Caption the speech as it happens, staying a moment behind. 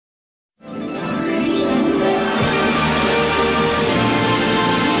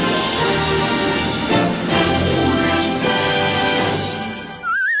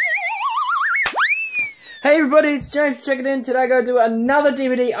everybody, it's James checking in. Today I'm going to do another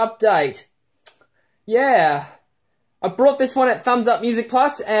DVD update. Yeah. I brought this one at Thumbs Up Music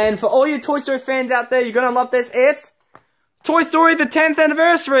Plus, and for all you Toy Story fans out there, you're going to love this. It's Toy Story the 10th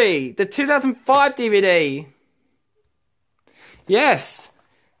Anniversary, the 2005 DVD. Yes.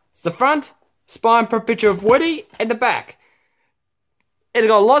 It's the front, spine per picture of Woody, and the back. It's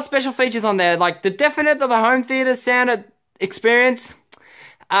got a lot of special features on there, like the definite of the home theater sound experience,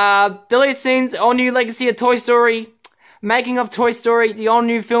 deleted scenes, all new legacy of Toy Story, making of Toy Story, the all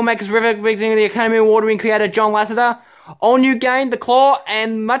new filmmakers representing the Academy Award winning creator John Lasseter, all new game, The Claw,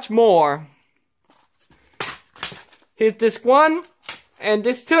 and much more. Here's disc 1 and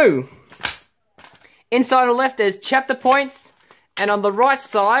disc 2. Inside on the left there's chapter points, and on the right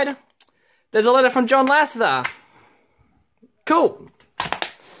side there's a letter from John Lasseter. Cool.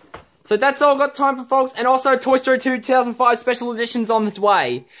 So that's all I've got time for, folks, and also Toy Story 2 2005 special editions on this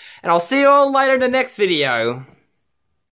way. And I'll see you all later in the next video.